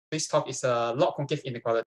this talk is a log-concave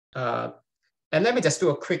inequality. And let me just do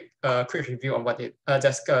a quick review on what it,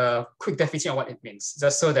 just a quick definition of what it means,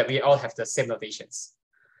 just so that we all have the same notations.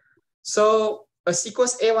 So a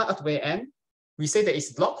sequence A1 up to AN, we say that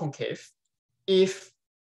it's log-concave if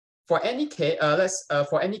for any k,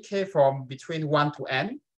 for any k from between 1 to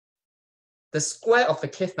n, the square of the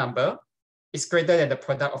kth number is greater than the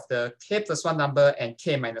product of the k plus 1 number and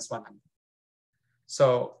k minus 1 number.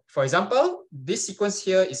 So for example, this sequence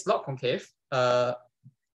here is log-concave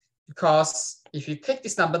because if you take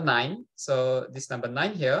this number 9, so this number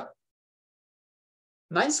 9 here,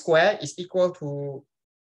 9 square is equal to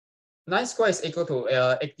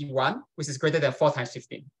 81, which is greater than 4 times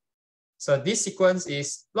 15. So this sequence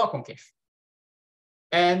is log-concave.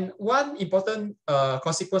 And one important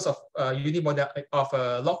consequence of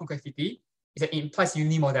log-concavity is that it implies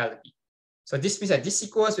unimodality. So this means that this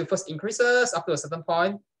sequence will first increases up to a certain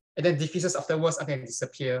point and then decreases afterwards and then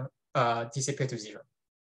disappear to 0.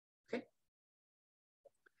 Okay.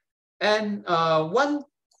 And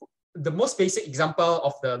the most basic example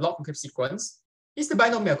of the log-concave sequence is the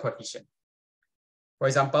binomial coefficient. For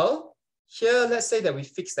example, here let's say that we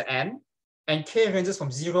fix the n and k ranges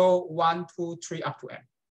from 0, 1, 2, 3 up to n.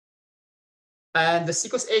 And the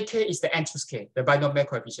sequence AK is the n choose k, the binomial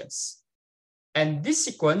coefficients. And this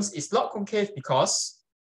sequence is log-concave because,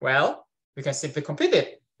 well, we can simply compute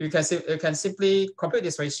it. You can simply compute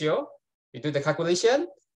this ratio, you do the calculation,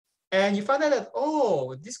 and you find out that,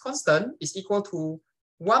 oh, this constant is equal to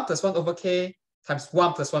 1 plus 1 over k times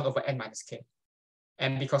 1 plus 1 over n minus k.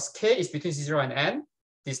 And because k is between 0 and n,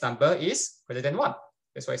 this number is greater than 1.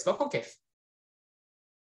 That's why it's log-concave.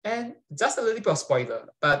 And just a little bit of spoiler,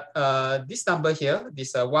 but this number here,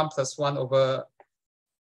 this 1 plus 1 over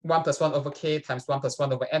k times 1 plus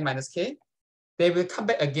 1 over n minus k, they will come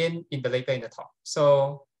back again later in the talk.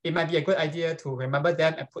 So it might be a good idea to remember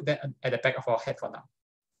them and put them at the back of our head for now.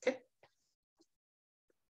 Okay.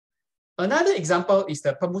 Another example is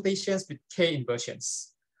the permutations with k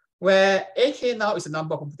inversions, where AK now is a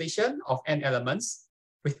number of permutation of n elements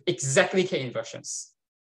with exactly k inversions.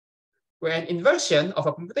 Where an inversion of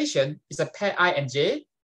a permutation is a pair I and j,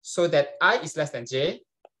 so that I is less than j,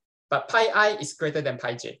 but pi I is greater than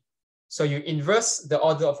pi j. So you inverse the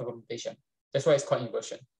order of a permutation. That's why it's called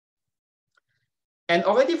inversion. And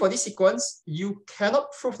already for this sequence, you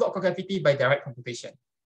cannot prove log-concavity by direct computation,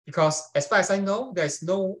 because as far as I know, there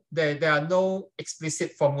are no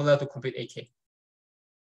explicit formula to compute AK.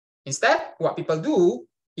 Instead, what people do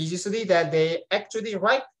is usually that they actually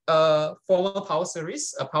write a formal power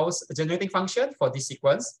series, a power generating function for this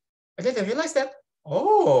sequence, and then they realize that,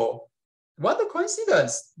 oh, what a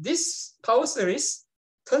coincidence! This power series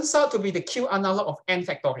turns out to be the Q analog of n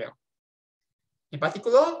factorial. In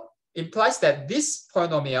particular, implies that this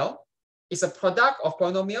polynomial is a product of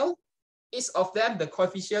polynomial. Each of them, the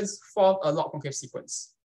coefficients form a log-concave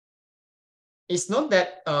sequence. It's known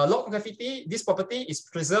that log-concavity, this property is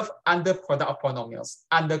preserved under product of polynomials,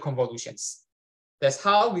 under convolutions. That's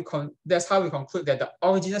how we conclude that the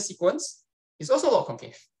original sequence is also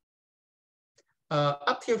log-concave.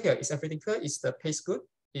 Up till here, is everything clear? Is the pace good?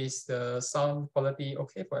 Is the sound quality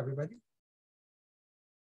okay for everybody?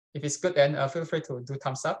 If it's good, then feel free to do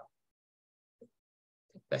thumbs up.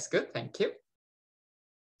 That's good, thank you.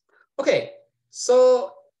 Okay,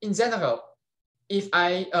 so in general, if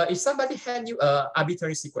somebody hand you an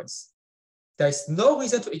arbitrary sequence, there is no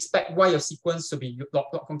reason to expect why your sequence should be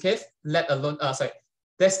log-concave, let alone,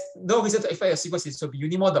 there's no reason to expect your sequence to be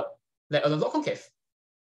unimodal, let alone log-concave.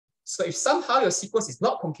 So if somehow your sequence is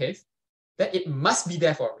not concave, then it must be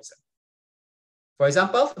there for a reason. For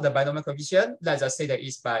example, for the binomial coefficient, let's just say that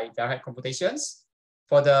it's by direct computations.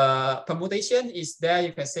 For the permutation, is there,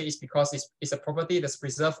 you can say it's because it's a property that's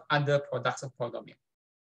preserved under products of polynomial.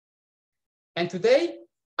 And today,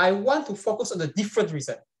 I want to focus on the different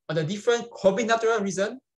reason, on the different combinatorial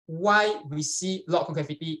reason why we see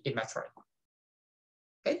log-concavity in Matroid.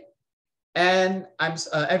 Okay, and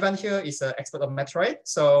everyone here is an expert on Matroid.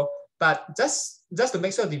 So, but just to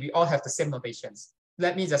make sure that we all have the same notations,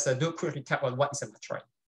 let me just do a quick recap on what is a Matroid.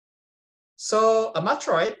 So a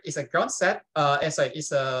Matroid is a ground set.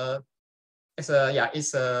 It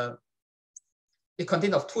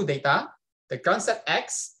contains of two data: the ground set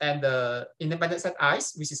X and the independent set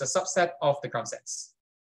I's, which is a subset of the ground sets.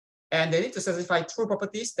 And they need to specify true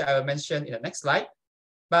properties that I will mention in the next slide.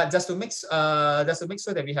 But just to make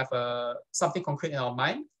sure that we have something concrete in our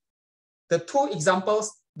mind, the two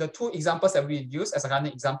examples that we use as a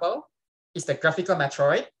running example is the graphical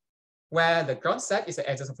Matroid, where the ground set is the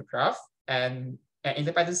edges of the graph, and an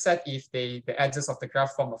independent set if the edges of the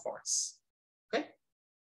graph form a forest. Okay.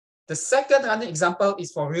 The second running example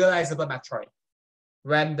is for realizable matroid,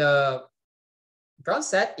 when the ground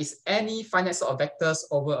set is any finite set of vectors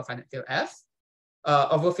over a finite field F.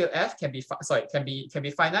 Over field F can be finite, can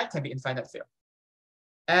be infinite field.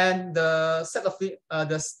 And the set of the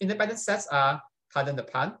independent sets are, pardon the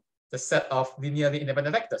pun, the set of linearly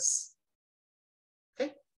independent vectors.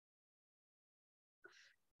 Okay.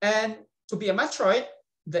 And to be a matroid,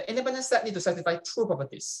 the independent set need to satisfy two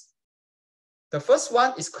properties. The first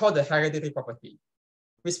one is called the hereditary property,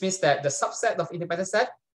 which means that the subset of independent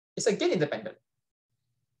set is again independent.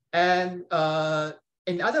 And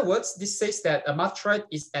in other words, this says that a matroid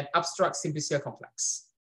is an abstract simplicial complex.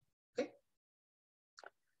 Okay.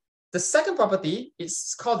 The second property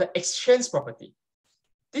is called the exchange property.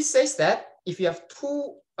 This says that if you have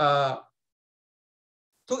two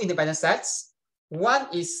independent sets, one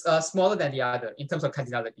is smaller than the other in terms of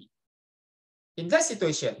cardinality. In that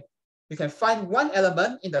situation, you can find one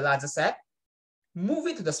element in the larger set, move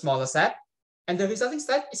it to the smaller set, and the resulting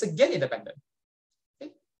set is again independent.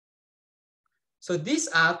 Okay? So these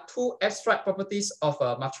are two abstract properties of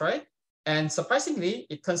a matroid, and surprisingly,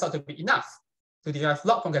 it turns out to be enough to derive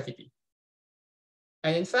log concavity.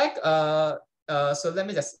 And in fact, so let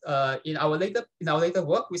me just in our later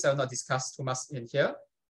work, which I will not discuss too much in here,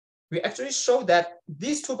 we actually show that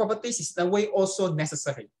these two properties is in a way also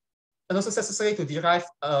necessary, and also necessary to derive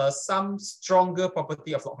some stronger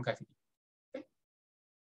property of log concavity. Okay.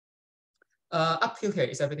 Up till here,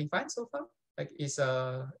 is everything fine so far? Like, is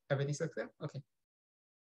everything so clear? Okay.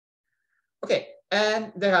 Okay,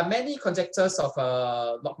 and there are many conjectures of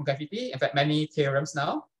log concavity. In fact, many theorems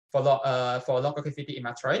now for log concavity in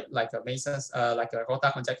matroid, like Mason's, like a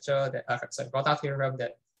Rota conjecture, that Rota theorem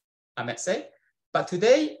that I might say. But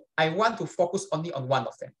today, I want to focus only on one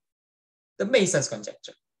of them, the Mason's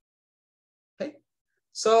conjecture. Okay,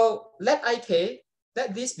 so let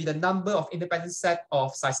this be the number of independent set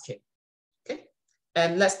of size k. Okay,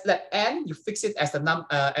 and let n, you fix it as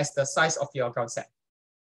the size of your ground set.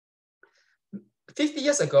 50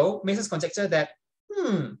 years ago, Mason's conjecture that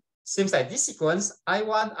seems like this sequence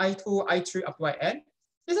I1, I2, I3 up to In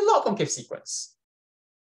is a log concave sequence.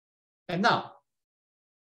 And now,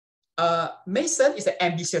 Mason is an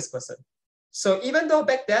ambitious person. So even though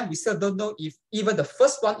back then we still don't know if even the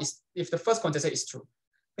first one is, if the first conjecture is true,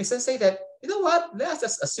 Mason say that, you know what, let us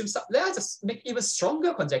just assume, let us just make even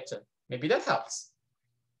stronger conjecture. Maybe that helps.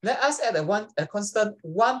 Let us add a constant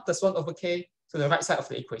 1 plus 1 over k to the right side of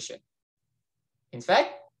the equation. In fact,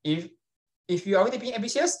 if you're already being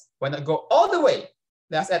ambitious, why not go all the way?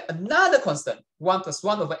 Let us add another constant, 1 plus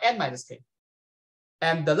 1 over n minus k.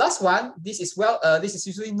 And the last one, this is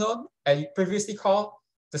usually known and previously called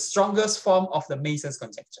the strongest form of the Mason's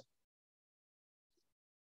conjecture.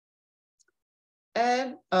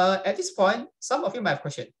 And at this point, some of you might have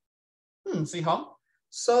questioned, Swee Hong,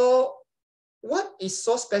 so what is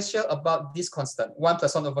so special about this constant, 1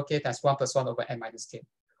 plus 1 over k times 1 plus 1 over n minus k?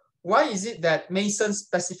 Why is it that Mason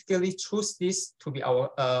specifically chose this to be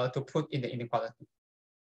our to put in the inequality?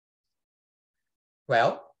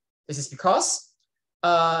 Well, this is because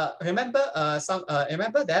remember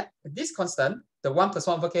that this constant, the 1 plus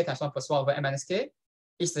 1 over k times 1 plus 1 over n minus k,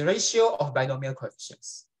 is the ratio of binomial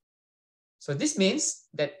coefficients. So this means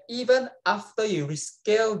that even after you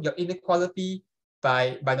rescale your inequality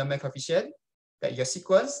by binomial coefficient, that your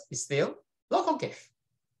sequence is still log concave.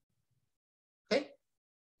 Okay,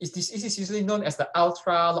 this is usually known as the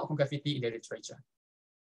ultra log concavity in the literature.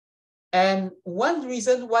 And one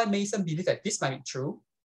reason why Mason believed that this might be true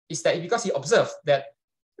is that because he observed that,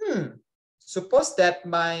 suppose that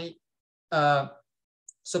my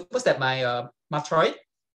matroid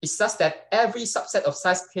is such that every subset of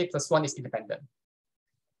size k plus 1 is independent.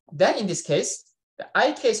 Then in this case, the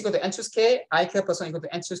ik is equal to n choose k, ik plus 1 equal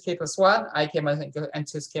to n choose k plus 1, ik minus 1 equal to n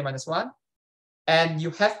choose k minus 1, and you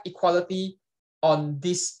have equality on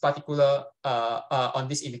this particular on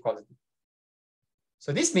this inequality.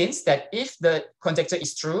 So this means that if the conjecture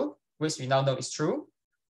is true, which we now know is true,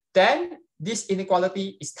 then this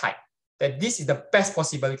inequality is tight. That this is the best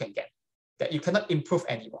possible you can get. That you cannot improve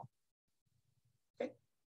anymore. Okay.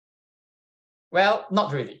 Well,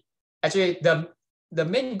 not really. Actually, the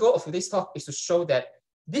main goal of today's talk is to show that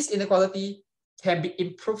this inequality can be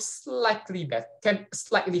improved slightly better,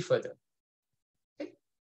 slightly further. Okay.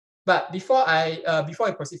 But before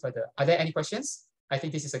I proceed further, are there any questions? I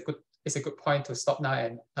think this is a good point to stop now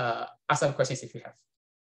and ask some questions if you have.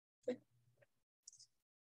 Okay.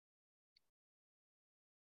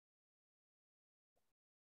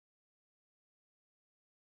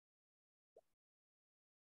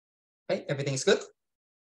 Okay, everything is good.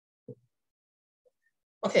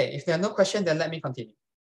 Okay, if there are no questions, then let me continue.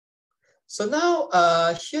 So now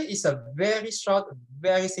here is a very short,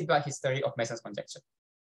 very simple history of Mason's conjecture.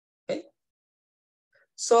 Okay.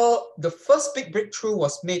 So the first big breakthrough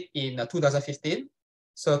was made in 2015.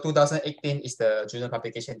 So 2018 is the journal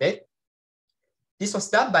publication date. This was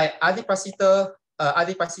done by Adi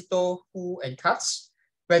Prasito, Hu, and Katz,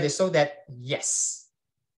 where they showed that yes,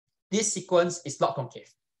 this sequence is log-concave.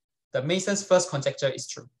 The Mason's first conjecture is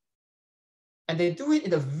true. And they do it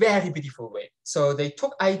in a very beautiful way. So they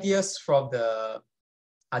took ideas from the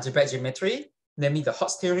algebraic geometry, namely the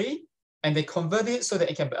Hodge theory, and they converted it so that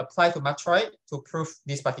it can be applied to Matroid to prove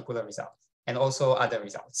this particular result and also other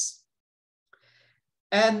results.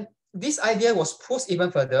 And this idea was pushed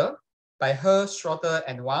even further by He, Schroeder,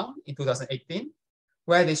 and Wang in 2018,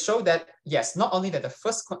 where they showed that, yes, not only that the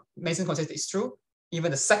first Mason conjecture is true,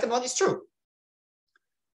 even the second one is true.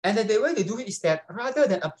 And then the way they do it is that rather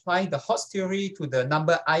than applying the Hodge theory to the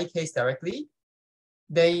number I case directly,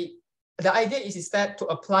 the idea is instead to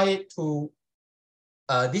apply it to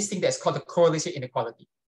this thing that's called the correlation inequality.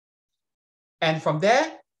 And from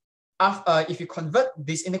there, if you convert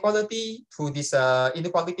this inequality to this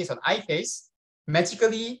inequalities on I case,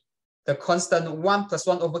 magically the constant 1 +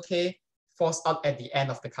 1 over k falls out at the end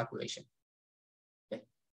of the calculation. Okay.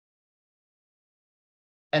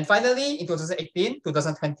 And finally, in 2018,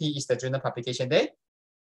 2020 is the journal publication date.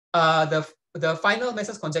 The final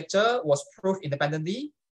Mason's conjecture was proved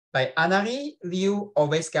independently by Anari, Liu,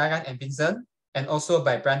 Orwes-Garan, and Vincent, and also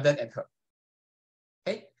by Brandon and He.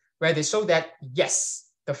 Okay, where they show that yes,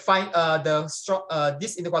 this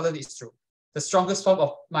inequality is true. The strongest form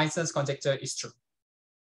of Mason's conjecture is true.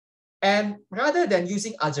 And rather than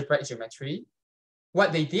using algebraic geometry,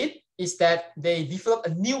 what they did is that they developed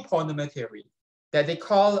a new polynomial theory that they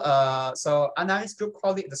call, so Anari's group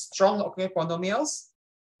called it the strong log-concave polynomials,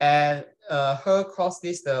 and He calls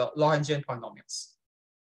this the Lorentzian polynomials.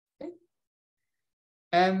 Okay.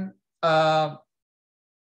 And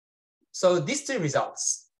so these three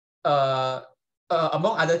results,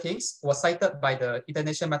 among other things, was cited by the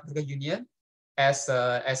International Mathematical Union as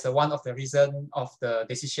one of the reasons of the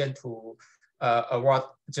decision to award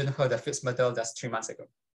Jun He the Fields Medal just 3 months ago.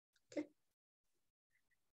 Okay.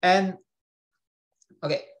 And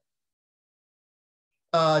okay.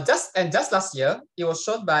 Just last year, it was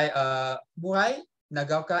shown by Murai,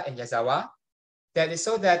 Nagaoka, and Yazawa that they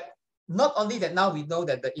showed that not only that now we know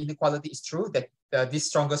that the inequality is true, that this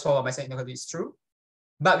strongest form of Mason inequality is true,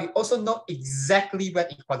 but we also know exactly when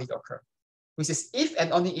equality occurs, which is if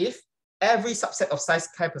and only if every subset of size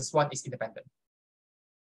chi + 1 is independent.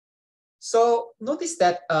 So notice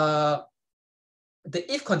that the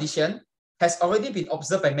if condition has already been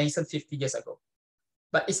observed by Mason 50 years ago.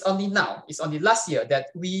 But it's only now, it's only last year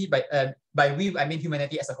that we, by we, I mean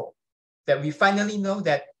humanity as a whole, that we finally know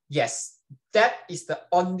that, yes, that is the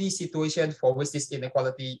only situation for which this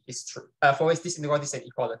inequality is true, for which this inequality is an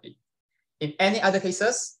equality. In any other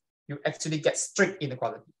cases, you actually get strict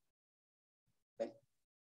inequality. Okay.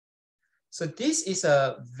 So this is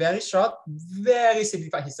a very short, very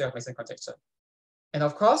simplified history of Mason conjecture. And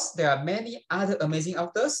of course, there are many other amazing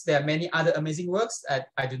authors. There are many other amazing works that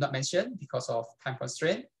I do not mention because of time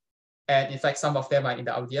constraint. And in fact, some of them are in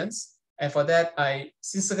the audience. And for that, I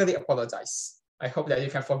sincerely apologize. I hope that you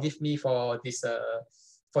can forgive me for this,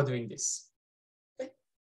 for doing this. Okay.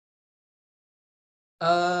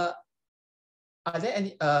 Are there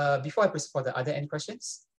any, before I proceed further, are there any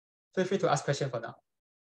questions? Feel free to ask questions for now.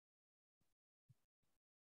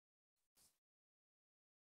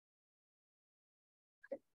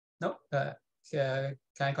 No? Can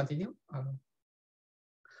I continue?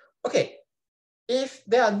 Okay. If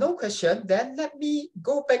there are no questions, then let me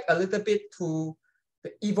go back a little bit to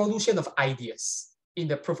the evolution of ideas in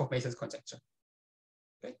the proof of Mason's conjecture.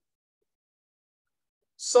 Okay.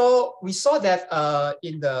 So we saw that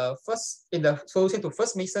in the solution to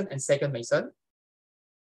first Mason and second Mason,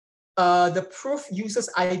 the proof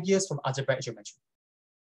uses ideas from algebraic geometry.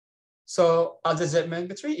 So algebraic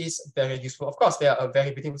geometry is very useful. Of course, they are a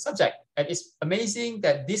very beautiful subject, and it's amazing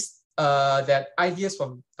that that ideas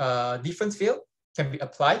from different fields can be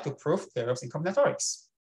applied to prove theorems in combinatorics.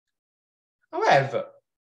 However,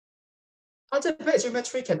 algebraic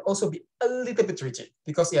geometry can also be a little bit rigid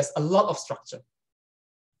because it has a lot of structure.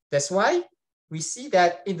 That's why we see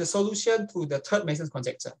that in the solution to the third Mason's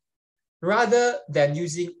conjecture, rather than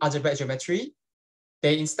using algebraic geometry,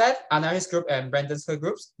 they instead, Anari's group and Brandon's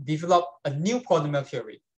groups, develop a new polynomial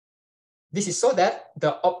theory. This is so that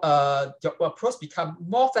the approach becomes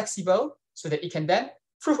more flexible so that it can then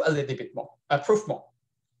prove a little bit more, prove more.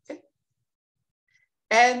 Okay?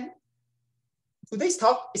 And today's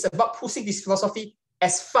talk is about pushing this philosophy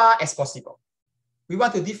as far as possible. We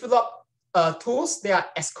want to develop tools, they are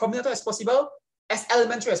as combinatorial as possible, as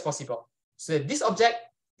elementary as possible. So that this object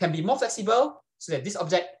can be more flexible, so that this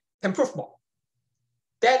object can prove more.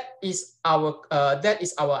 That is our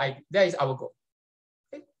goal.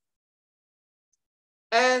 Okay?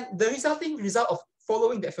 And the resulting result of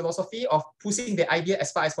following the philosophy of pushing the idea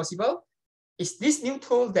as far as possible is this new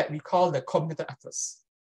tool that we call the Combinatorial atlas.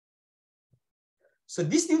 So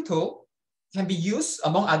this new tool can be used,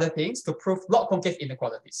 among other things, to prove log-concave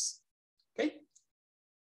inequalities. Okay,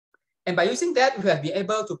 and by using that, we have been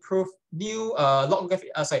able to prove new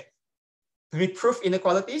log-concave, reproof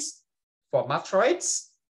inequalities for matroids,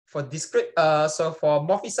 for discrete, so for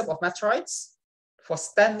morphism of matroids, for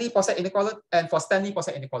Stanley-Posset inequality, and for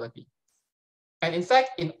Stanley-Posset inequality. And in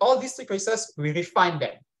fact, in all these three cases, we refine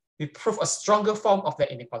them. We prove a stronger form of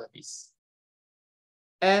the inequalities.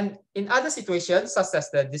 And in other situations, such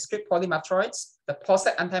as the discrete polymatroids, the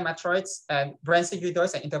Posset antimatroids, and Brandsen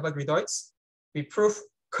gridoids and interval gridoids, we prove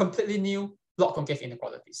completely new log-concave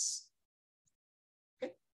inequalities.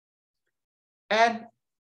 Okay? And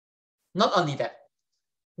not only that,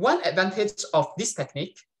 one advantage of this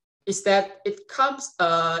technique is that it comes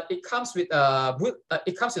with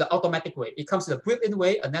an automatic way. It comes with a built-in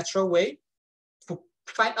way, a natural way to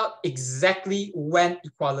find out exactly when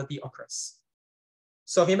equality occurs.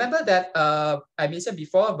 So remember that I mentioned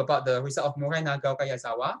before about the result of Murai, Nagao,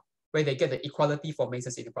 Kayazawa, where they get the equality for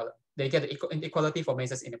Mason's inequality. They get the inequality for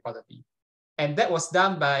Mason's inequality. And that was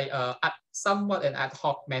done by somewhat an ad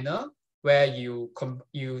hoc manner, where you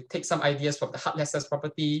take some ideas from the Hartley-Estes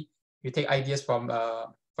property, you take ideas from the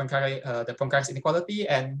Poincaré's inequality,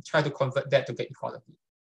 and try to convert that to get equality.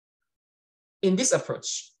 In this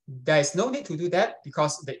approach, there is no need to do that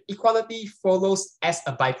because the equality follows as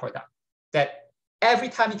a byproduct. That every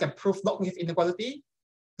time you can prove log-concave inequality,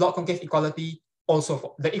 log-concave equality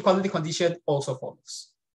also, the equality condition also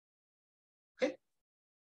follows. Okay.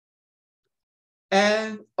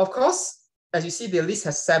 And of course, as you see, the list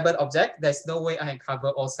has 7 objects. There's no way I can cover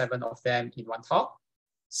all 7 of them in one talk.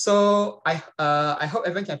 So I hope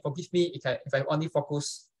everyone can forgive me if I only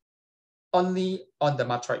focus on the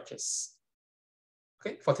matroid case.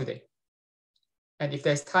 Okay, for today. And if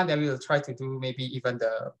there's time, then we will try to do maybe even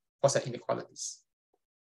the Posset inequalities.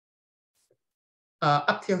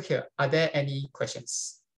 Up till here, are there any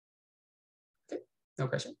questions? Okay, no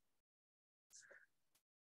question.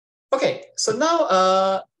 Okay, so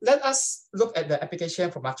now let us look at the application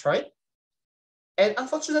for matroid. And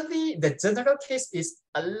unfortunately, the general case is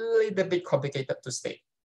a little bit complicated to state,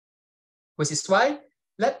 which is why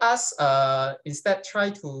let us instead try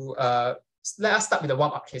to let us start with the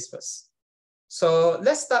warm-up case first. So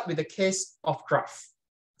let's start with the case of graph,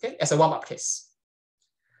 okay, as a warm-up case.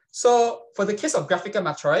 So for the case of graphical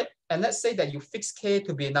matroid, and let's say that you fix k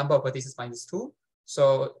to be a number of vertices minus 2.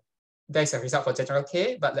 So there's a result for general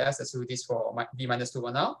k, but let us assume this for b minus 2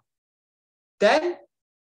 for now. Then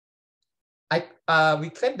we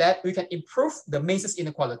claim that we can improve the Mason's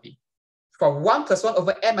inequality. From 1 plus 1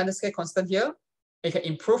 over n minus k constant here, it can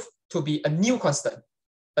improve to be a new constant,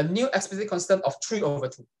 a new explicit constant of 3 over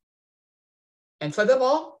 2. And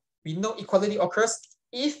furthermore, we know equality occurs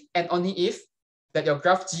if and only if that your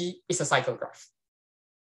graph G is a cycle graph.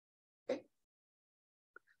 Okay.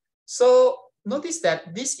 So notice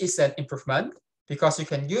that this is an improvement because you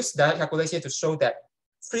can use direct calculation to show that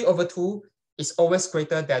 3 over 2 is always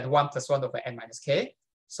greater than 1 plus 1 over n minus k.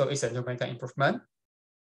 So it's a numerical improvement.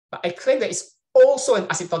 But I claim that it's also an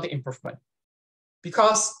asymptotic improvement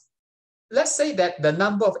because let's say that the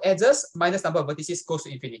number of edges minus number of vertices goes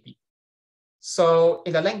to infinity. So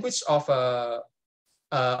in the language of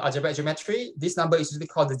algebraic geometry, this number is usually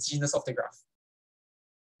called the genus of the graph.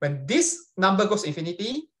 When this number goes to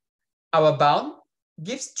infinity, our bound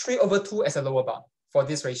gives 3 over 2 as a lower bound for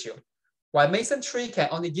this ratio, while Mason tree can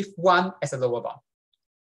only give 1 as a lower bound.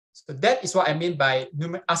 So that is what I mean by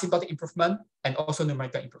asymptotic improvement and also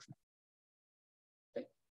numerical improvement. Okay.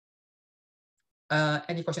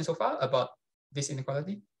 Any questions so far about this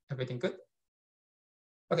inequality? Everything good?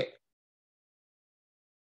 Okay.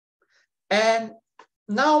 And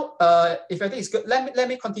now, if everything is good, let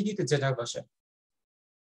me continue the general version.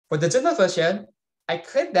 For the general version, I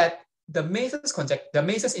claim that the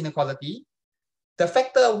Mason's inequality, the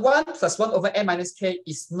factor 1 plus 1 over n minus k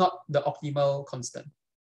is not the optimal constant.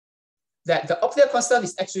 That the optimal constant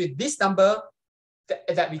is actually this number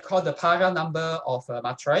that we call the parallel number of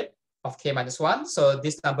matroid of k minus 1. So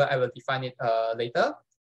this number, I will define it later.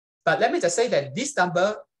 But let me just say that this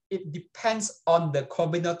number, it depends on the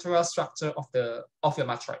combinatorial structure of your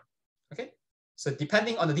matroid. Okay, so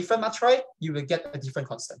depending on the different matroid, you will get a different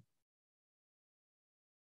constant.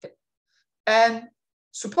 Okay, and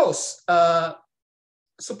suppose that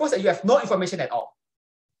you have no information at all,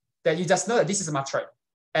 that you just know that this is a matroid.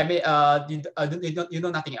 I mean, you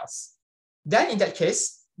know nothing else. Then in that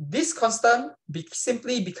case, this constant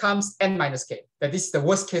simply becomes n minus k. That this is the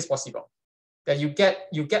worst case possible. That you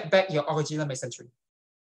get back your original Mason tree.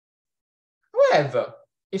 However,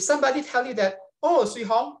 if somebody tell you that, oh, Swee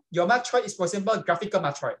Hong, your matroid is, for example, graphical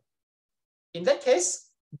matroid. In that case,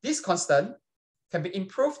 this constant can be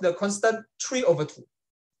improved the constant 3/2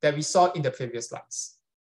 that we saw in the previous slides.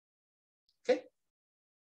 Okay.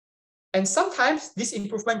 And sometimes this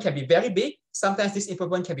improvement can be very big. Sometimes this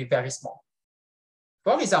improvement can be very small.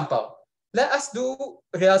 For example, let us do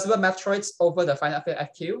realizable matroids over the finite field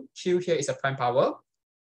FQ. Q here is a prime power.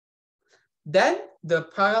 Then the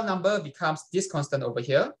parallel number becomes this constant over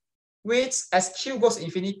here, which as Q goes to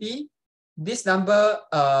infinity, this number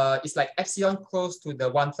is like epsilon close to the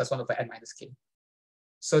 1 + 1 over n minus k.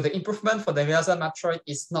 So the improvement for the realizable matroid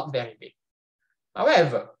is not very big.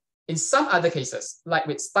 However, in some other cases, like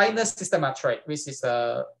with Steiner's system matroid, which is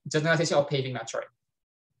a generalization of paving matroid,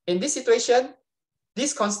 in this situation,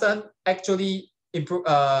 this constant actually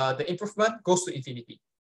the improvement goes to infinity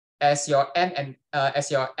as your n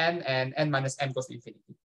and n minus m goes to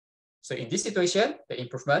infinity. So in this situation, the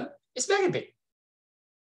improvement is very big.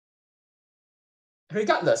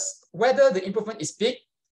 Regardless whether the improvement is big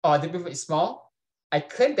or the improvement is small, I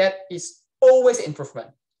claim that it's always an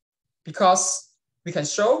improvement, because we can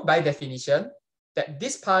show by definition that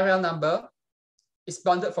this parallel number is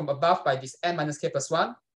bounded from above by this n minus k +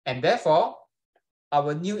 1, and therefore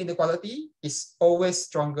our new inequality is always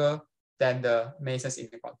stronger than the Mason's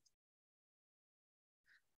inequality.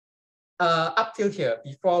 Up till here,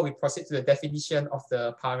 before we proceed to the definition of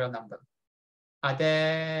the parallel number, are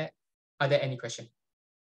there any questions?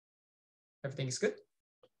 Everything is good?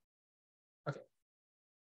 Okay.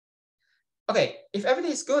 Okay, if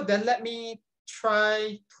everything is good, then let me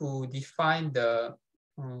try to define the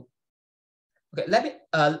okay,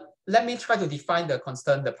 let me try to define the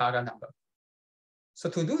constant, the parallel number. So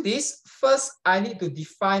to do this, first I need to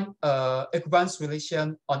define an equivalence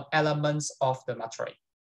relation on elements of the matroid.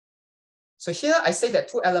 So here I say that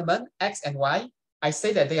two elements, x and y, I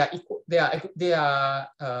say that they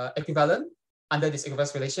are equivalent under this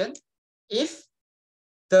equivalence relation if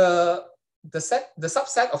the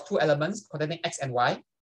subset of two elements containing x and y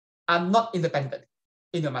are not independent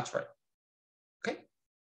in your matroid. Okay.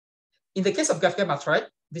 In the case of graphical matroid,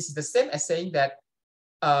 this is the same as saying that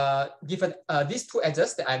given these two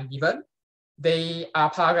edges that I'm given, they are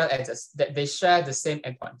parallel edges, that they share the same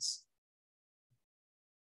endpoints.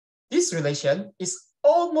 This relation is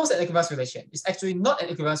almost an equivalence relation. It's actually not an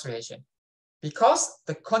equivalence relation, because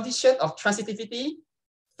the condition of transitivity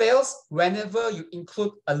fails whenever you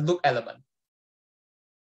include a loop element.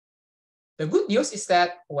 The good news is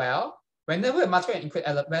that, well, whenever a matroid includes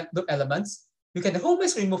loop elements, you can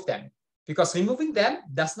always remove them, because removing them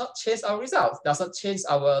does not change our results, does not change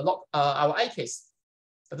our I case,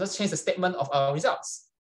 does not change the statement of our results.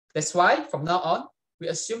 That's why from now on, we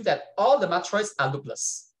assume that all the matroids are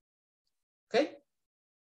loopless. Okay,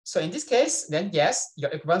 so in this case, then yes,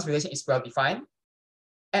 your equivalence relation is well defined,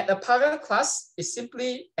 and a parallel class is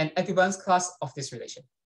simply an equivalence class of this relation.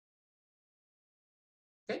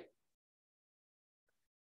 Okay.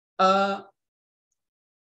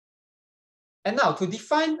 And now to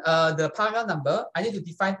define the parallel number, I need to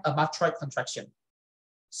define a matroid contraction.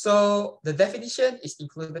 So the definition is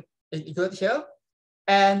included here.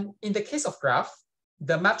 And in the case of graph,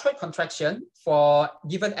 the matroid contraction for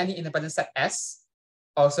given any independent set S,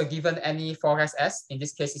 also given any 4S S, in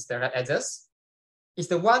this case is the right edges, is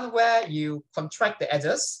the one where you contract the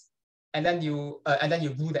edges and then you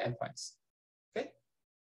glue the endpoints. Okay.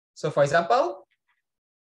 So for example,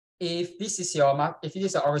 if this is your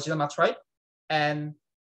original matroid, and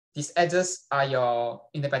these edges are your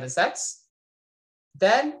independent sets,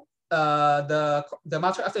 then the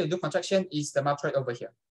matroid after you do contraction is the matroid over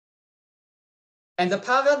here. And the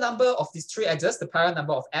parallel number of these three edges, the parallel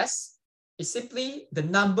number of S, is simply the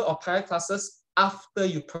number of parallel classes after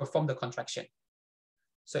you perform the contraction.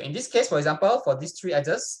 So in this case, for example, for these three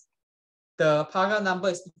edges, the parallel number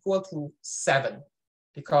is equal to 7,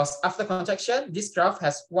 because after contraction, this graph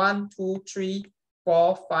has 1, 2, 3,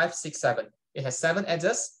 4, 5, 6, 7. It has 7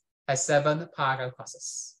 edges, has 7 parallel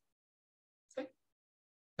classes. Okay,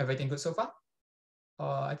 everything good so far?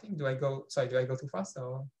 I think, do I go too fast,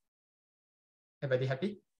 or everybody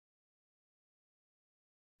happy?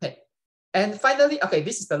 Okay, and finally, okay,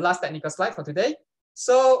 this is the last technical slide for today.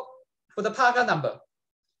 So for the parallel number,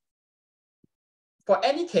 for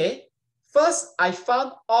any k, first I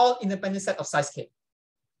found all independent set of size k.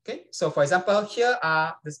 Okay, so for example, here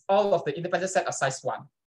are all of the independent set of size 1,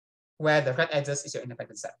 where the red edges is your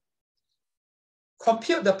independent set.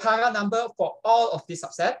 Compute the para number for all of this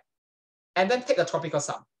subset, and then take the tropical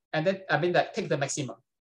sum. And then, take the maximum.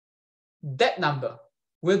 That number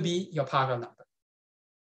will be your para number.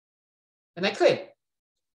 And I claim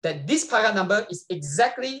that this para number is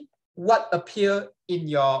exactly what appear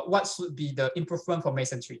in what should be the improvement for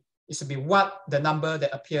Mason tree. It should be what the number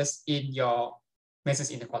that appears in your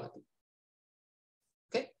Mason's inequality.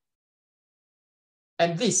 Okay?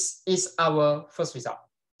 And this is our first result.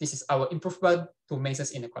 This is our improvement to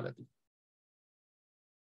Mason's inequality.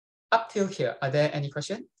 Up till here, are there any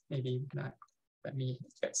questions? Maybe not. Let me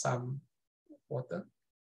get some water.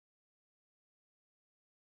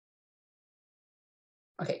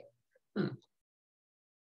 Okay.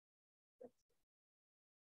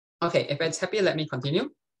 Okay, if it's happy, let me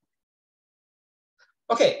continue.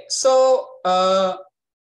 Okay, so one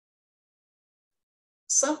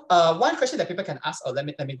question that people can ask, or let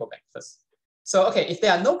me go back first. So okay, if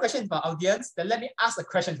there are no questions from our audience, then let me ask a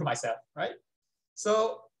question to myself, right?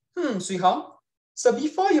 So, Swee Hong, so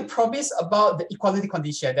before you promise about the equality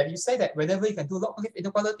condition, that you say that whenever you can do log-concave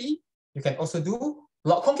inequality, you can also do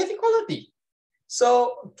log-concave equality.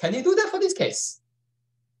 So can you do that for this case?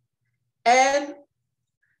 And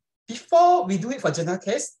before we do it for general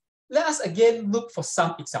case, let us again look for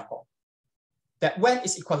some example that when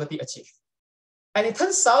is equality achieved. And it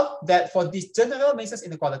turns out that for this general Mason's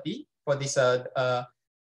inequality, for this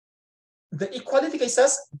the equality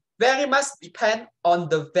cases very much depend on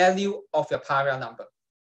the value of your para number.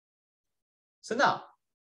 So now,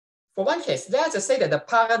 for one case, let's just say that the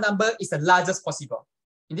para number is the largest possible.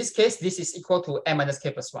 In this case, this is equal to n minus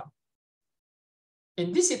k plus 1.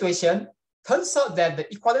 In this situation, turns out that the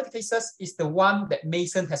equality cases is the one that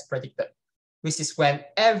Mason has predicted, which is when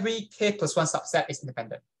every k plus 1 subset is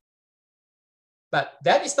independent. But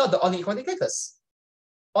that is not the only equality cases.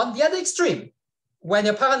 On the other extreme, when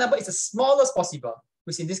your para number is the smallest possible,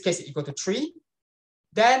 which in this case is equal to 3,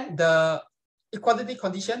 then the equality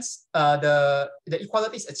conditions, the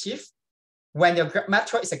equality is achieved when your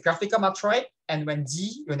matroid is a graphical matroid and when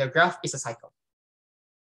your graph is a cycle.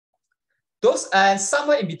 Those and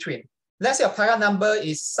somewhere in between. Let's say your para number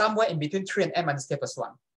is somewhere in between 3 and n minus k plus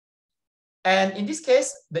 1. And in this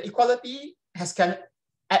case, the equality can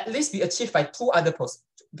at least be achieved by two other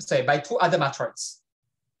matroids.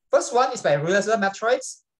 First one is by realizable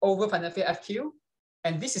matroids over finite field FQ.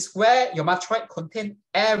 And this is where your matroid contains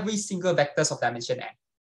every single vectors of dimension n.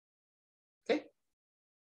 Okay.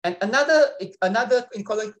 And another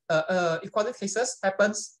equality cases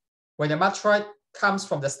happens when the matroid comes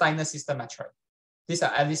from the Steiner system matroid. These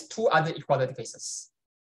are at least two other equality cases.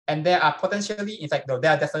 And there are potentially, in fact, there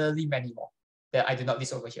are definitely many more that I do not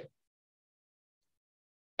list over here.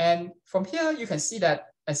 And from here, you can see that,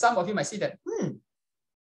 and some of you might see that,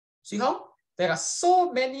 see how there are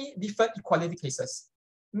so many different equality cases.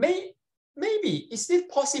 Maybe is it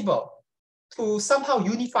possible to somehow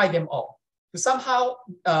unify them all, to somehow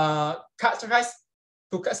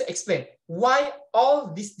explain why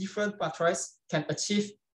all these different matrices can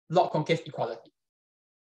achieve log-concave equality,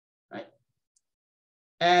 right?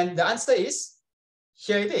 And the answer is,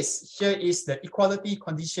 here it is. Here is the equality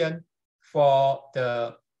condition for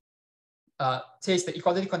the here's the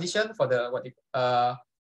equality condition for the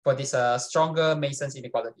for this stronger Mason's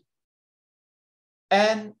inequality.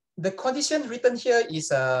 And the condition written here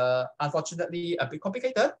is unfortunately a bit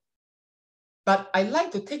complicated, but I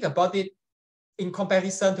like to think about it in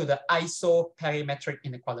comparison to the isoperimetric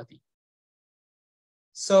inequality.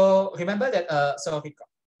 So remember that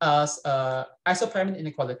isoperimetric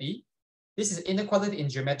inequality, this is inequality in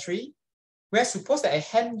geometry, where suppose that I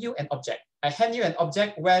hand you an object. I hand you an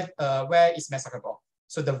object where it's measurable.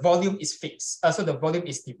 So the volume is fixed. So the volume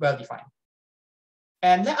is well defined.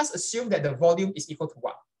 And let us assume that the volume is equal to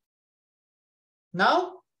 1.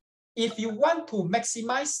 Now, if you want to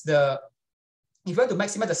maximize the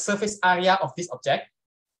surface area of this object,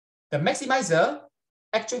 the maximizer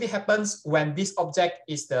actually happens when this object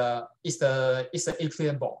is the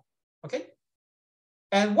equilibrium ball. Okay.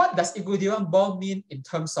 And what does equilibrium ball mean in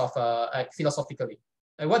terms of philosophically?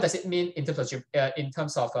 And what does it mean in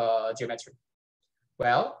terms of geometry?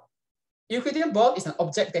 Well, Euclidean ball is an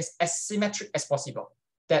object that's as symmetric as possible.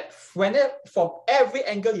 That from every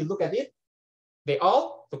angle you look at it, they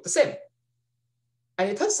all look the same. And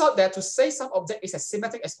it turns out that to say some object is as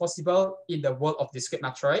symmetric as possible in the world of discrete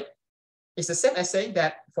matroid, it's the same as saying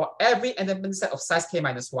that for every element set of size k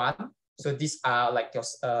minus 1, so these are like your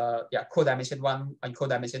codimension 1 and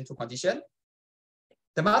codimension 2 condition.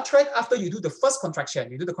 The matroid, after you do the first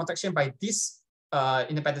contraction, you do the contraction by this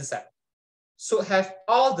independent set should have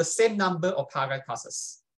all the same number of parallel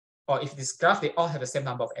classes, or if this graph, they all have the same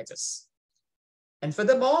number of edges. And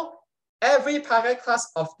furthermore, every parallel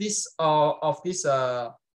class of this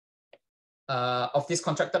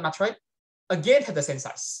contracted matroid again have the same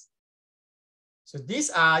size. So these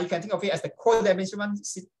are, you can think of it as the co-dimensional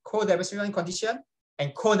condition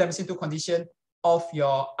and co-dimensional condition of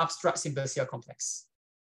your abstract simple-scale complex.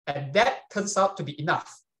 And that turns out to be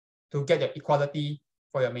enough to get your equality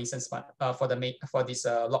for your Mason's for this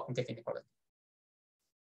log-concave inequality.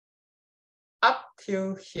 Up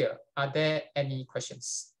till here, are there any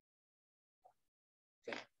questions?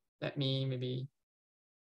 Okay, let me maybe.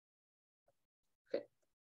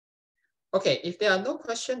 Okay, if there are no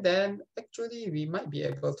questions, then actually we might be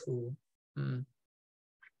able to.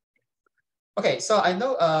 Okay, so I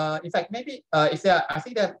know. In fact, maybe if there, I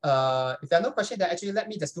think that if there are no questions, then actually let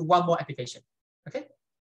me just do one more application. Okay.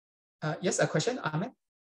 Yes, a question, Ahmed.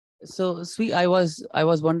 So, Swee, I was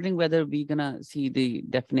wondering whether we're gonna see the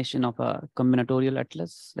definition of a combinatorial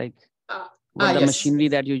atlas, like what the yes. machinery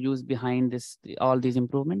that you use behind this, all these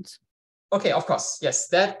improvements. Okay, of course, yes.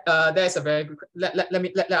 That is a very good.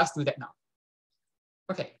 Let us do that now.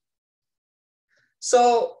 Okay.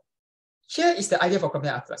 So here is the idea for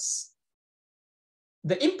combinatorial atlas.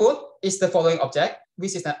 The input is the following object,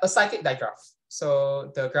 which is an acyclic digraph.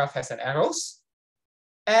 So the graph has an arrows,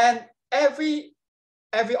 and every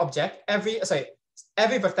object, every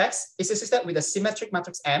vertex is associated with a symmetric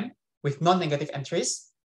matrix M with non-negative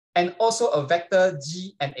entries, and also a vector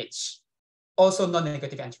G and H, also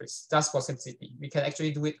non-negative entries, just for simplicity. We can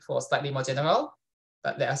actually do it for slightly more general,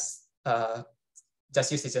 but let us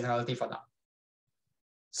just use the generality for now.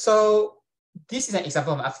 So this is an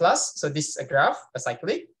example of an atlas. So this is a graph, a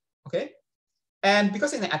cyclic, okay? And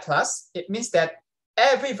because it's an atlas, it means that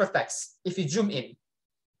every vertex, if you zoom in,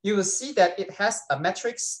 you will see that it has a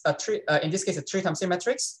matrix, in this case, a 3 times 3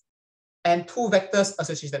 matrix, and 2 vectors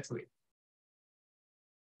associated to it.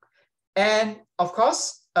 And of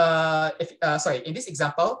course, in this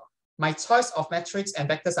example, my choice of matrix and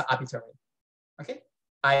vectors are arbitrary. Okay,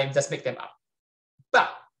 I just make them up. But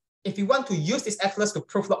if you want to use this atlas to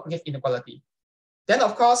prove log-concave inequality, then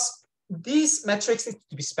of course, these metrics need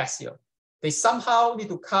to be special. They somehow need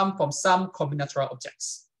to come from some combinatorial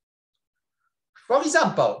objects. For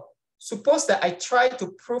example, suppose that I try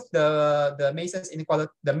to prove the Mason's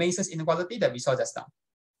inequality that we saw just now.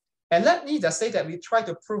 And let me just say that we try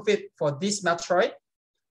to prove it for this matroid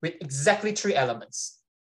with exactly 3 elements.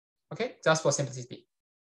 Okay, just for simplicity.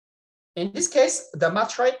 In this case, the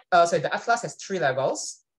atlas has 3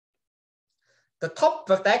 levels. The top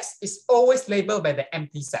vertex is always labeled by the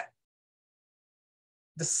empty set.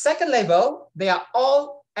 The second level, they are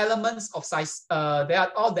all elements of size. They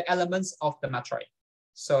are all the elements of the matroid.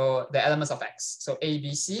 So the elements of X. So A,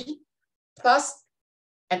 B, C, plus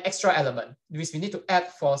an extra element, which we need to add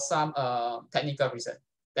for some technical reason.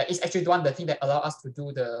 That is actually the thing that allows us to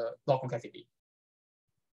do the log concavity.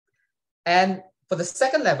 And for the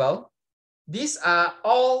second level, these are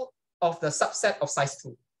all of the subset of size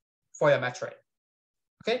 2 for your matroid.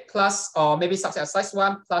 Okay, plus or maybe subset of size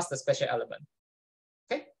 1 plus the special element.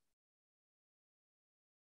 Okay.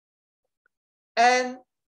 And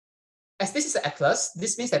as this is an atlas,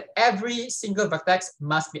 this means that every single vertex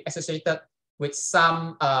must be associated with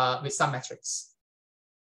some matrix.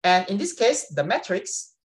 And in this case, the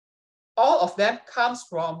matrix, all of them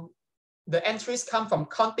the entries come from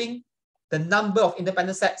counting the number of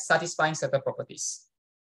independent sets satisfying certain properties.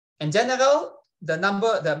 In general,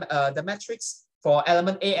 the matrix for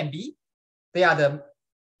element A and B, they are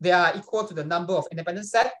equal to the number of independent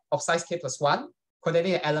set of size k plus 1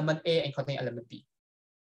 containing element A and containing element B.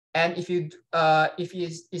 And if it's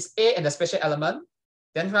A and the special element,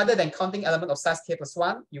 then rather than counting element of size k plus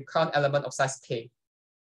 1, you count element of size k.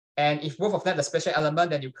 And if both of them the special element,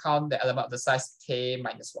 then you count the element of the size k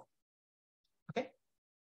minus 1. Okay.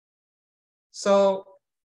 So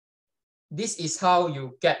this is how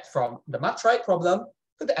you get from the matroid problem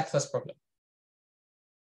to the atlas problem.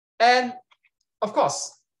 And of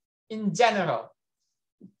course, in general,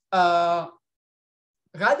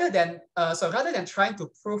 rather than trying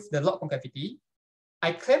to prove the log concavity,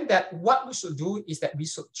 I claim that what we should do is that we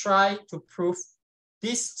should try to prove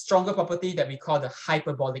this stronger property that we call the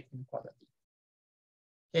hyperbolic inequality.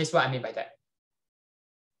 Here's what I mean by that.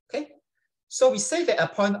 Okay, so we say that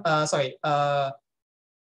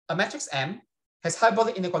a matrix M has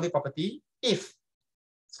hyperbolic inequality property if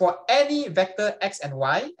for any vector x and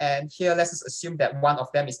y, and here let's just assume that one of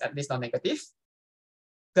them is at least non-negative,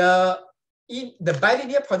 the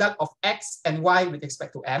bilinear product of x and y with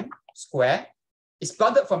respect to M square is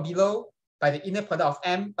plotted from below by the inner product of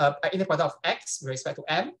m, inner product of x with respect to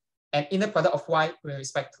m, and inner product of y with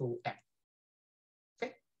respect to m.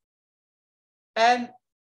 Okay. And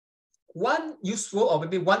one useful or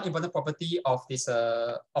maybe one important property of this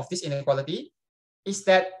inequality is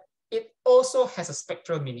that it also has a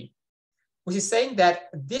spectral meaning, which is saying that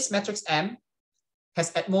this matrix M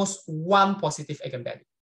has at most one positive eigenvalue.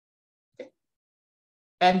 Okay?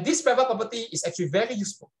 And this verbal property is actually very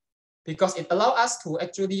useful because it allows us to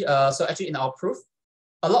actually, so actually in our proof,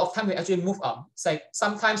 a lot of time we actually move on. It's like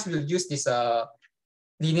sometimes we will use this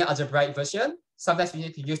linear algebraic version, sometimes we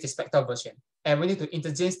need to use the spectral version, and we need to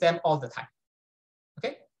interchange them all the time,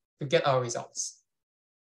 okay, to get our results.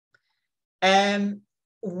 And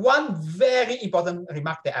one very important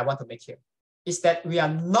remark that I want to make here is that we are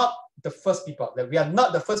not the first people,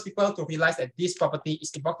 to realize that this property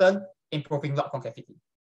is important in proving log concavity.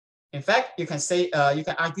 In fact, you can say, you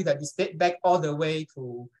can argue that this dates back all the way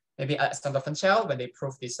to maybe Alexander von Chell when they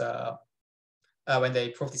proved this,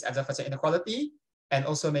 Alexander inequality, and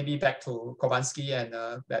also maybe back to Kovansky and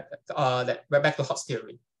back to Hot's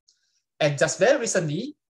theory. And just very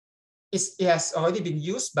recently, it has already been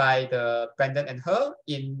used by the Brandon and her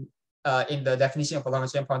in the definition of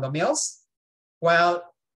Lagrangian polynomials. While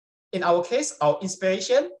in our case, our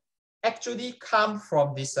inspiration actually comes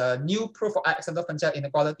from this new proof of Alexander von Chell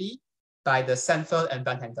inequality by the Sanford and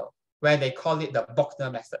Van Hendel, where they call it the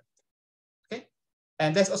Bochner method. Okay,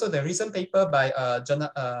 and there's also the recent paper by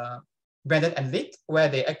Brandon and Lick, where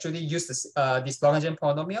they actually use this Lagrangian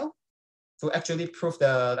polynomial to actually prove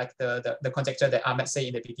the conjecture that Ahmed said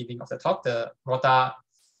in the beginning of the talk, the Rota,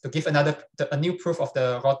 to give a new proof of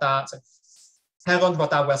the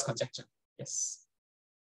Heron-Rota-Wells conjecture. Yes.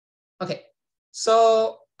 Okay.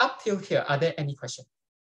 So up till here, are there any questions?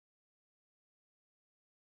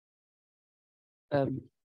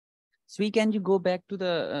 Swee, can you go back to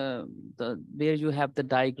the where you have the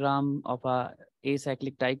diagram of a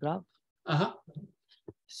acyclic digraph?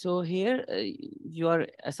 So here you are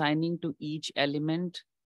assigning to each element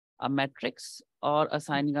a matrix or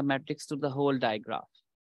assigning a matrix to the whole digraph?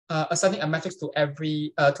 Assigning a matrix to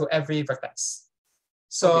every vertex.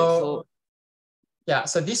 So yeah,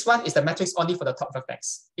 so this one is the matrix only for the top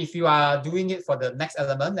vertex. If you are doing it for the next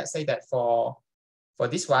element, let's say that for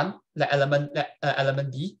this one, the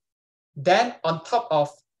element B, then on top of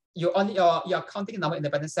you're counting number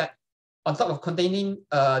independent set, on top of containing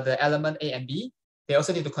the element A and B, they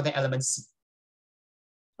also need to contain element C.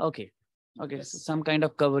 Okay. Okay. Yes. So some kind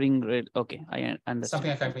of covering grid. Okay, I understand.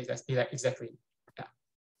 Something like exactly. Yeah.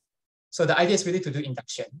 So the idea is really to do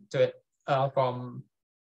induction to it from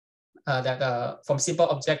simple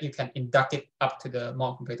object, you can induct it up to the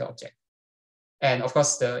more complicated object. And of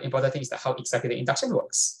course, the important thing is that how exactly the induction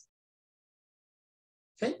works.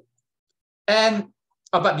 Okay. And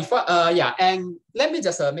but before and let me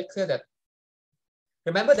just make clear that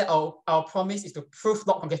remember that our promise is to prove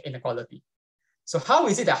log-concave inequality. So how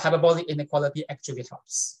is it that hyperbolic inequality actually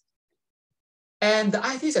helps? And the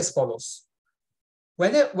idea is as follows.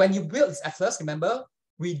 When you build this atlas, remember,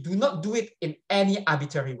 we do not do it in any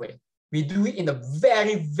arbitrary way. We do it in a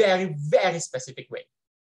very, very, very specific way,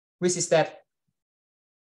 which is that,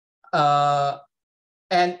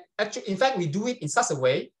 and actually, in fact, we do it in such a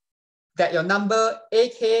way that your number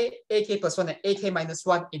AK plus 1, and AK minus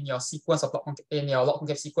 1 in your sequence of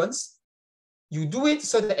log-concave sequence, you do it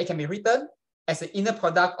so that it can be written as the inner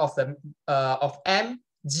product of the of M,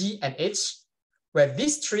 G, and H, where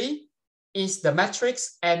this tree is the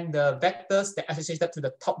matrix and the vectors that are associated to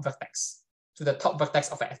the top vertex, of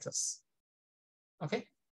the atlas. Okay.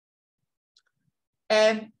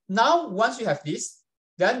 And now, once you have this,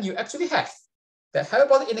 then you actually have that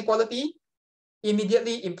hyperbolic inequality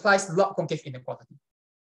immediately implies log-concave inequality,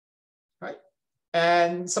 right?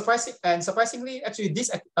 And surprisingly, actually,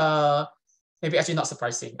 this maybe actually not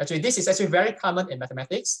surprising. Actually, this is actually very common in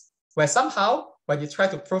mathematics, where somehow when you try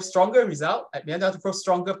to prove stronger result, at the end of to prove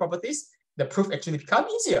stronger properties, the proof actually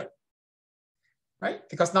becomes easier, right?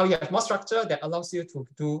 Because now you have more structure that allows you to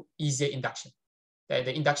do easier induction.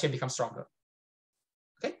 The induction becomes stronger.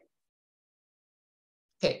 Okay.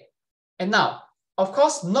 Okay. And now, of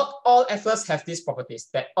course, not all atlas have these properties.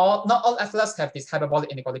 Not all atlas have this hyperbolic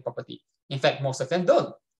inequality property. In fact, most of them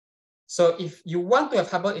don't. So if you want to have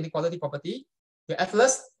hyperbolic inequality property, your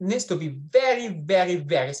atlas needs to be very, very,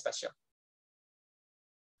 very special.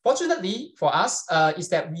 Fortunately for us, is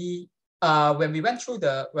that when we gone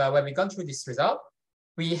through this result,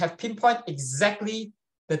 we have pinpointed exactly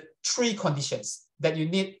the 3 conditions that you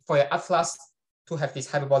need for your atlas to have these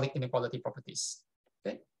hyperbolic inequality properties.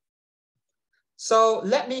 Okay. So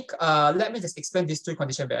let me just explain these 3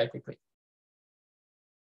 conditions very quickly.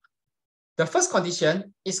 The first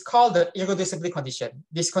condition is called the irreducibility condition.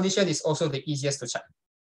 This condition is also the easiest to check.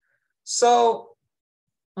 So,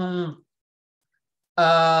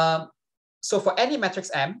 so for any matrix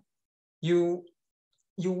M, you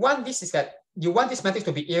want this matrix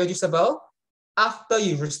to be irreducible after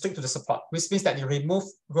you restrict to the support, which means that you remove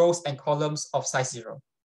rows and columns of size 0.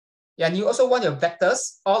 And you also want your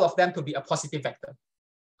vectors, all of them, to be a positive vector.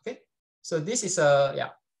 Okay, so this is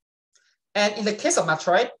And in the case of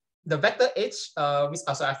matroid, the vector H, which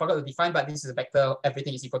also I forgot to define, but this is a vector,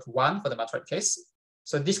 everything is equal to 1 for the matroid case.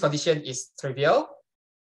 So this condition is trivial.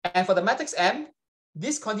 And for the matrix M,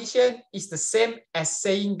 this condition is the same as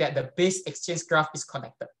saying that the base exchange graph is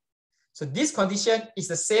connected. So this condition is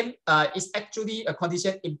the same, is actually a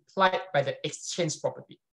condition implied by the exchange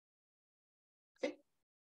property. Okay.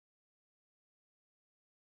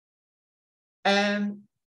 And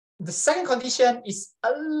the second condition is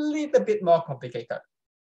a little bit more complicated.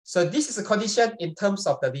 So this is a condition in terms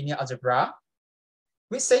of the linear algebra,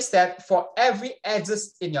 which says that for every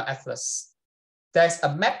edges in your atlas, there's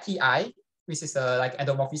a map Pi, which is like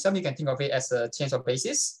endomorphism. You can think of it as a change of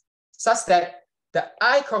basis, such that the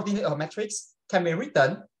I coordinate of a matrix can be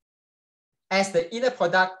written as the inner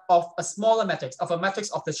product of a smaller matrix, of a matrix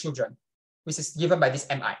of the children, which is given by this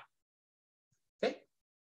Mi. Okay.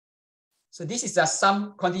 So this is just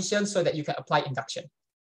some conditions so that you can apply induction.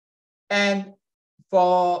 And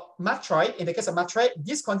for matroid, in the case of matroid,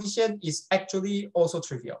 this condition is actually also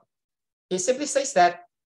trivial. It simply says that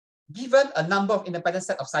given a number of independent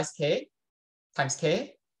set of size k times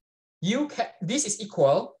k, this is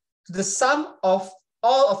equal to the sum of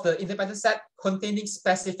all of the independent set containing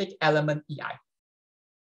specific element EI.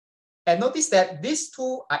 And notice that these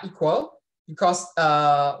two are equal because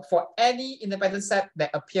for any independent set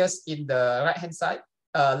that appears in the right-hand side,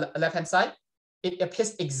 left-hand side, it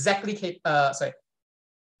appears exactly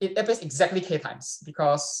it appears exactly k times,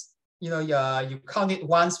 because you count it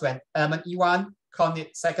once when element E1, count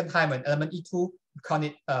it second time when element E2, count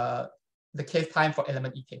it the k time for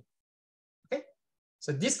element EK. Okay,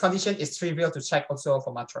 so this condition is trivial to check also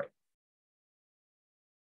for matroid.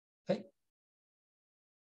 Okay,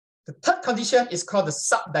 the third condition is called the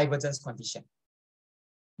subdivergence condition.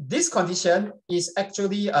 This condition is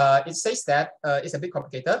actually it says that it's a bit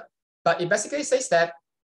complicated, but it basically says that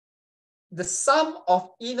the sum of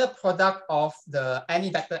inner product of any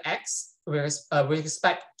vector x with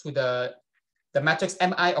respect to the matrix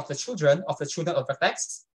Mi of the children of vector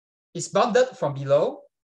x is bounded from below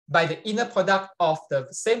by the inner product of the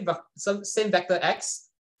same vector x,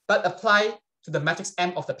 but apply to the matrix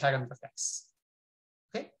M of the parent vector x.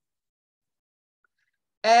 Okay,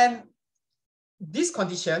 and this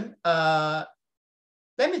condition, let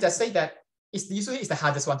me just say that usually is the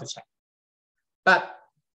hardest one to check, but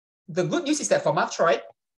the good news is that for matroid,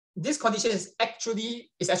 this condition is actually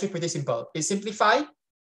pretty simple. It's simplified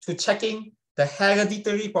to checking the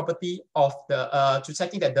hereditary property of to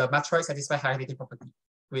checking that the matroid satisfy hereditary property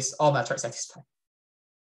with all matroid satisfied.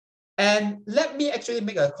 And let me actually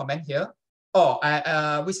make a comment here.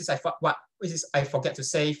 Which is I forget to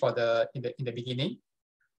say for in the beginning.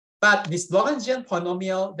 But this Lagrangian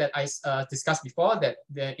polynomial that I discussed before, that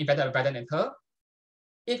invented by Braden and her,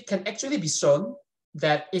 it can actually be shown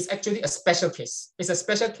that it's actually a special case. It's a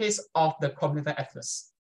special case of the combinatorial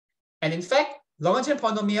atlas. And in fact, Lagrangian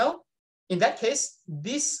polynomial, in that case,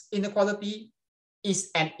 this inequality is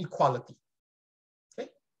an equality. Okay?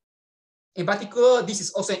 In particular, this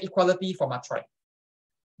is also an equality for matroid.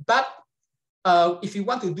 But if you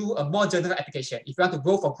want to do a more general application, if you want to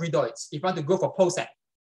go for gridoids, if you want to go for POSET,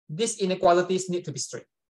 these inequalities need to be strict.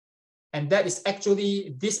 And that is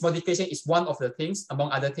actually, this modification is one of the things,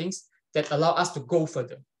 among other things, that allow us to go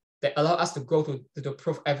further, that allow us to go to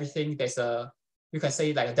prove everything. There's you can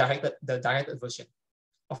say like the directed version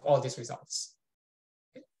of all these results.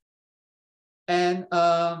 Okay. And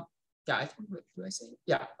yeah, I think, what do I say?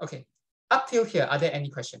 Yeah, okay. Up till here, are there any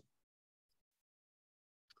questions?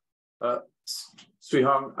 Swee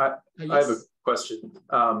Hong, I have a question.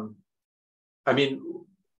 I mean,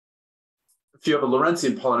 if you have a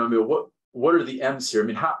Lorentzian polynomial, what are the M's here? I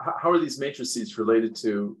mean, how are these matrices related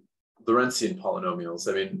to Lorentzian polynomials?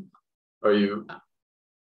 I mean, are you?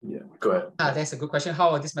 Yeah, go ahead. That's a good question. How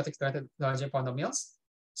are these matrices related to Lorentzian polynomials?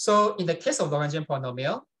 So in the case of Lorentzian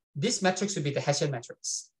polynomial, this matrix would be the Hessian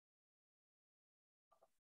matrix.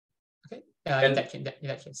 Okay. In that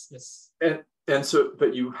case, yes. And so,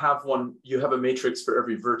 but you have a matrix for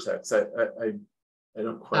every vertex. I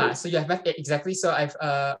don't quite. So you have exactly. So I've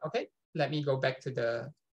okay. Let me go back to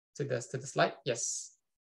the slide. Yes.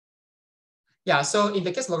 Yeah. So in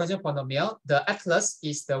the case of Lagrangian polynomial, the atlas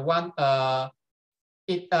is the one.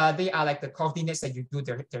 they are like the coordinates that you do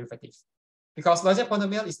the derivative. Because Lorentzian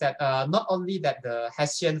polynomial is that not only that the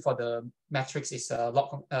Hessian for the matrix is a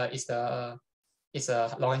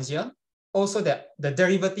Lorentzian, also that the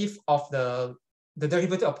derivative of the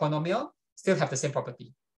derivative of polynomial still have the same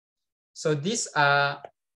property. So this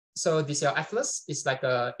your atlas is like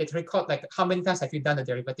it records like how many times have you done the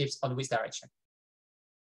derivatives on which direction.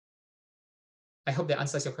 I hope that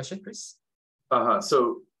answers your question, Chris.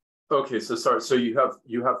 So okay, so sorry. So you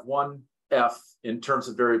have one f in terms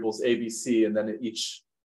of variables a, b, c, and then at each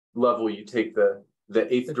level you take the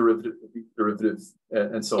eighth derivative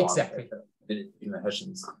and so exactly. on in the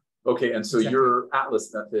Hessians. Okay, and so your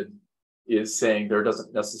atlas method is saying there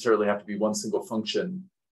doesn't necessarily have to be one single function.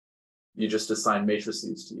 You just assign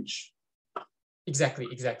matrices to each. Exactly,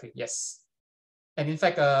 yes. And in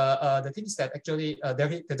fact, the thing is that actually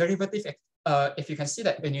the derivative, if you can see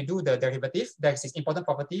that when you do the derivative, there's this important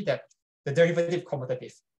property that the derivative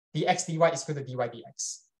commutative. Dx dy is equal to dy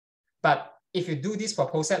dx. But if you do this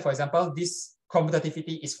for poset, for example, this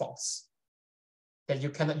commutativity is false. That you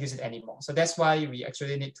cannot use it anymore. So that's why we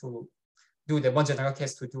actually need to do the one general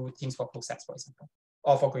case to do things for posets, for example,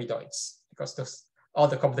 or for gradoids, because all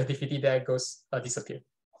the commutativity there goes disappear.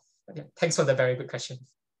 But yeah, thanks for the very good question.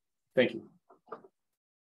 Thank you.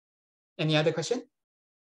 Any other question?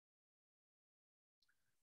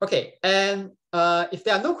 Okay, and if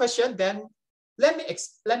there are no questions, then let me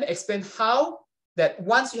explain how that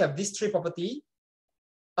once you have these three property,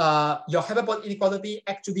 your hyperbolic inequality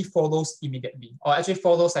actually follows immediately, or actually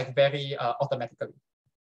follows like very automatically.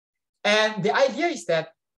 And the idea is that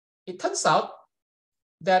it turns out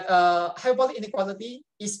that hyperbolic inequality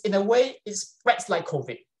is in a way it spreads like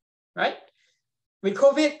COVID, right? With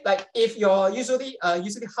COVID, like if you're usually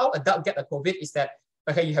how adults get a COVID is that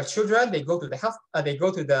okay, you have children, they go to the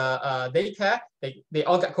daycare, they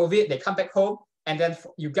all get COVID, they come back home, and then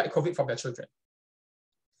you get COVID from your children.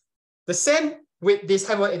 The same with this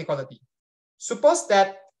hyperbolic inequality. Suppose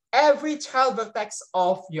that every child vertex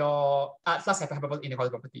of your atlas has a hyperbolic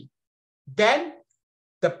inequality property. Then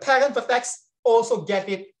the parent vertex also get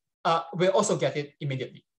it, will also get it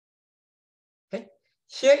immediately. Okay,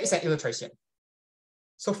 here is an illustration.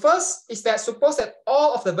 So first is that suppose that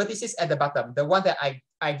all of the vertices at the bottom, the one that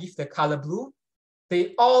I give the color blue,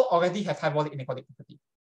 they all already have hyperbolic inequality property.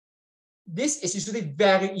 This is usually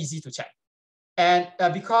very easy to check. And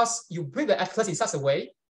because you build the atlas in such a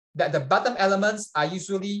way that the bottom elements are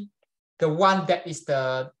usually the one that is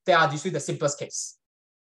they are usually the simplest case.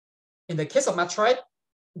 In the case of matroid,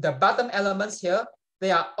 the bottom elements here,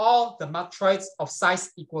 they are all the matroids of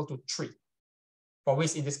size equal to 3. For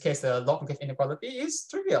which in this case, the log-concave inequality is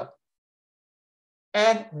trivial.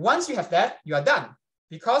 And once you have that, you are done.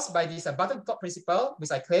 Because by this bottom top principle,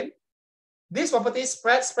 which I claim, this property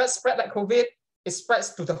spread like COVID, it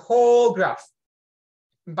spreads to the whole graph.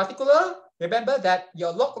 In particular, remember that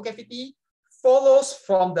your log concavity follows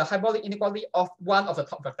from the hyperbolic inequality of one of the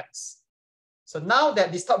top vertex. So now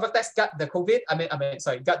that this top vertex got the COVID,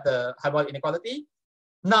 got the hyperbolic inequality,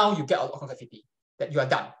 now you get a log concavity, that you are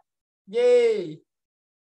done. Yay!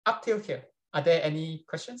 Up till here, are there any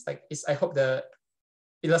questions? I hope the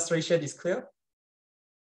illustration is clear.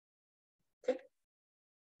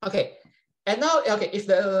 Okay. And now, okay, if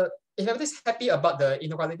everybody's happy about the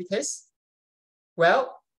inequality case,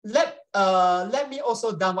 well, let me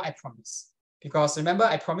also done what I promised. Because remember,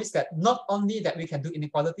 I promised that not only that we can do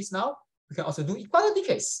inequalities now, we can also do equality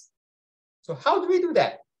case. So how do we do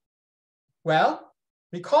that? Well,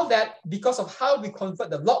 recall that because of how we convert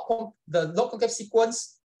the log-concave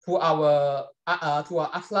sequence to our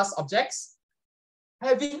atlas objects,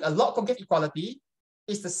 having a log-concave equality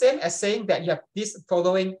is the same as saying that you have this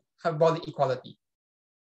following hyperbolic equality.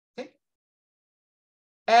 Okay,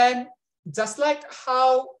 and just like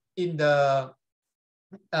how in the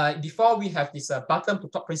before we have this bottom to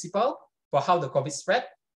top principle for how the COVID spread,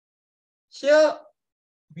 here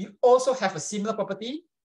we also have a similar property,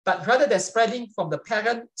 but rather than spreading from the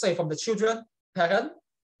parent, from the children parent,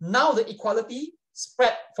 now the equality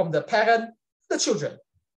spread from the parent to the children.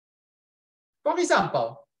 For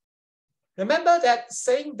example, remember that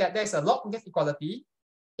saying that there's a log-concave equality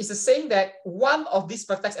is the saying that one of these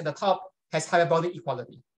vertex at the top has hyperbolic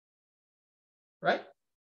equality, right?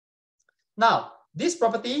 Now, this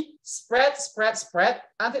property spread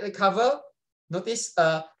until it covers, notice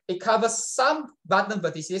it covers some bottom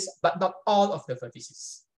vertices, but not all of the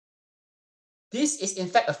vertices. This is in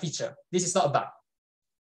fact a feature. This is not a bug.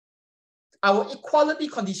 Our equality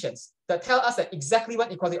conditions that tell us that exactly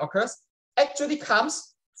when equality occurs actually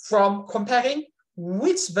comes from comparing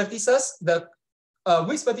which vertices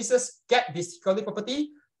get this equality property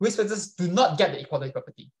risk factors do not get the equality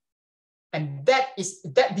property. And that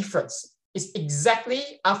difference is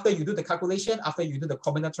exactly after you do the calculation, after you do the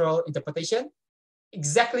combinatorial interpretation,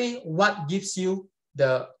 exactly what gives you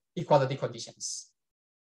the equality conditions.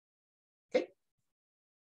 Okay.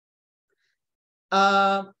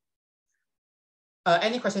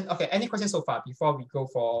 Any question? Okay. Any questions so far before we go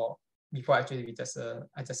for actually we just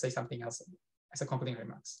I just say something else as a concluding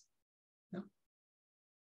remarks. No.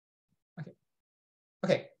 Okay.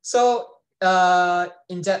 Okay. So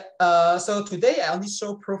so today I only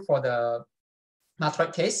show proof for the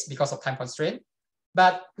Matroid case because of time constraint.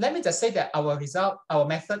 But let me just say that our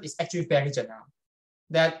method is actually very general.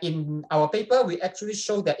 That in our paper, we actually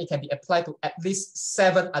show that it can be applied to at least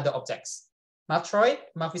 7 other objects. Matroid,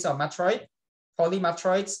 Matroid,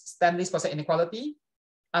 polymatroids, Stanley's Poisson inequality,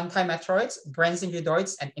 anti-matroids, branch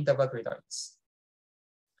sinusoids, and interval gradoids.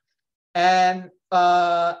 And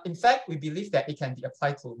in fact, we believe that it can be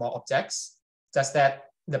applied to more objects, just that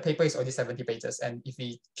the paper is only 70 pages. And if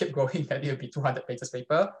we keep going, then it will be 200 pages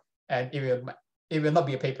paper, and it will not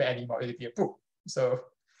be a paper anymore, it will be a book. So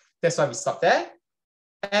that's why we stopped there.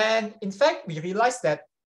 And in fact, we realized that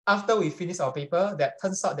after we finish our paper, that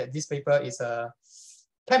turns out that this paper is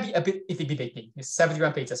can be a bit intimidating. It's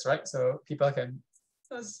 71 pages, right? So people can,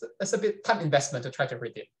 it's a bit time investment to try to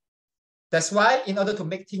read it. That's why in order to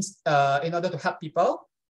make things, in order to help people,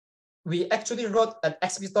 we actually wrote an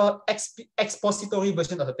expository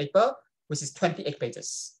version of the paper, which is 28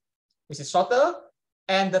 pages, which is shorter.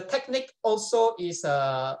 And the technique also is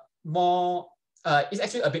more, it's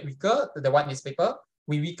actually a bit weaker than the one in this paper.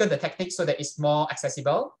 We weaken the technique so that it's more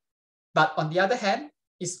accessible. But on the other hand,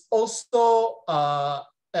 it's also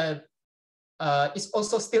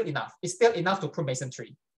still enough. It's still enough to prove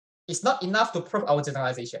Mason-tree. It's not enough to prove our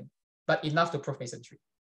generalization, but enough to prove Mason-tree.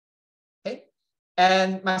 Okay.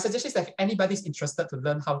 And my suggestion is that if anybody's interested to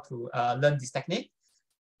learn how to learn this technique,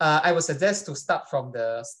 I would suggest to start from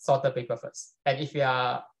the shorter paper first. And if you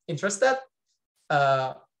are interested,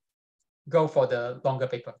 go for the longer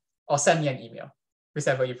paper or send me an email,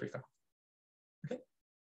 whichever you prefer. Okay.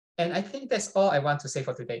 And I think that's all I want to say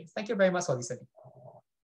for today. Thank you very much for listening.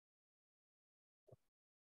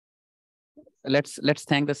 Let's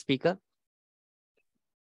thank the speaker.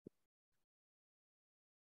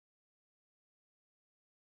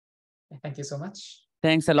 Thank you so much.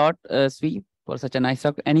 Thanks a lot, Swee, for such a nice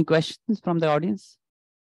talk. Any questions from the audience?